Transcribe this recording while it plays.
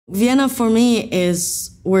Vienna for me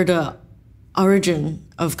is where the origin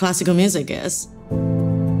of classical music is.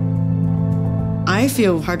 I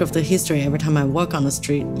feel part of the history every time I walk on the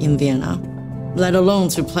street in Vienna, let alone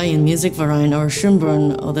to play in Musikverein or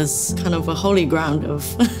Schönbrunn, or this kind of a holy ground of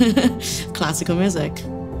classical music.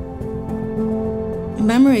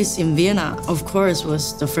 Memories in Vienna, of course,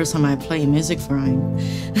 was the first time I played in Musikverein.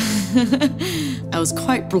 I was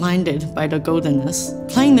quite blinded by the goldenness.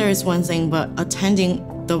 Playing there is one thing, but attending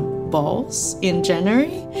the balls in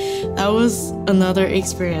January, that was another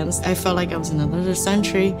experience. I felt like I was in another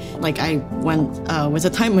century. Like I went with a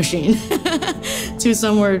time machine to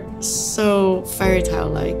somewhere so fairy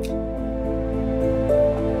tale-like.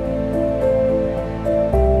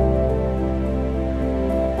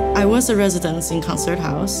 I was a resident in concert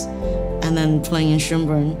house and then playing in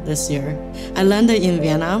Schönbrunn this year. I landed in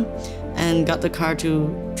Vienna and got the car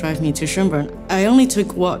to drive me to Schönbrunn. I only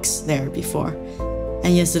took walks there before.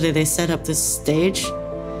 And yesterday they set up this stage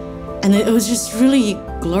and it was just really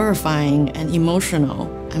glorifying and emotional.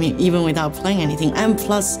 I mean, even without playing anything. And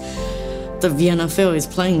plus, the Vienna Phil is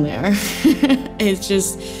playing there.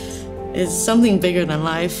 It's something bigger than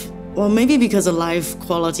life. Well, maybe because the live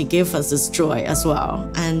quality gives us this joy as well.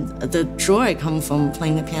 And the joy comes from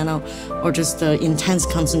playing the piano, or just the intense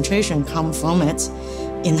concentration comes from it,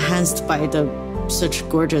 enhanced by the such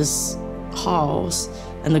gorgeous halls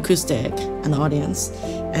and acoustic and the audience.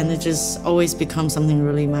 And it just always becomes something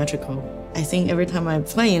really magical. I think every time I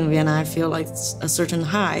play in Vienna, I feel like it's a certain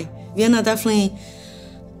high. Vienna definitely,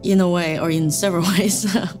 in a way, or in several ways,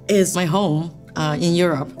 is my home in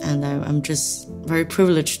Europe. And I'm just very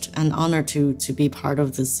privileged and honored to be part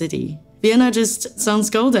of the city. Vienna just sounds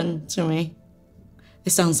golden to me.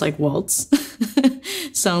 It sounds like waltz.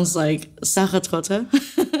 Sounds like Sachertorte.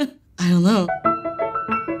 I don't know.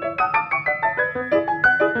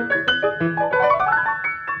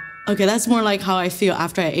 Okay, that's more like how I feel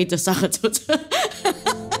after I ate the Sachertorte.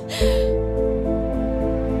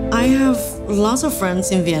 I have lots of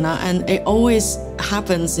friends in Vienna, and it always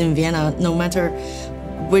happens in Vienna, no matter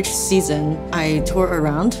which season I tour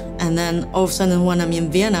around. And then all of a sudden, when I'm in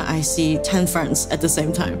Vienna, I see 10 friends at the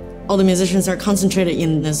same time. All the musicians are concentrated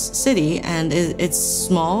in this city, and it's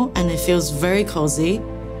small, and it feels very cozy.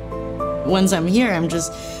 Once I'm here,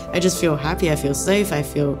 I just feel happy, I feel safe, I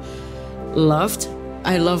feel loved.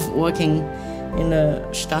 I love walking in the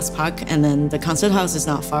Staatspark, and then the concert house is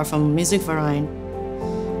not far from Musikverein.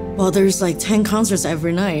 Well, there's like 10 concerts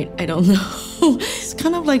every night. I don't know. It's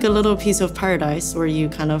kind of like a little piece of paradise where you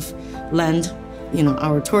kind of land. You know,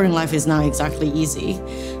 our touring life is not exactly easy.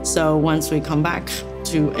 So once we come back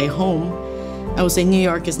to a home, I would say New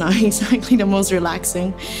York is not exactly the most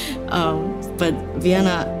relaxing. But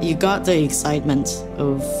Vienna, you got the excitement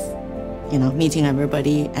of, you know, meeting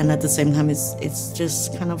everybody, and at the same time, it's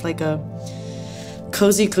just kind of like a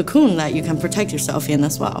cozy cocoon that you can protect yourself in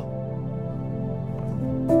as well.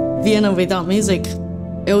 Vienna without music,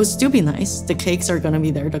 it would still be nice. The cakes are gonna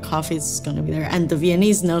be there, the coffee is gonna be there, and the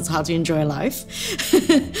Viennese knows how to enjoy life.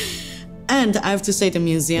 And I have to say the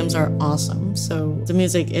museums are awesome. So the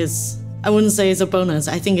music is, I wouldn't say it's a bonus,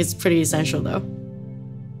 I think it's pretty essential though.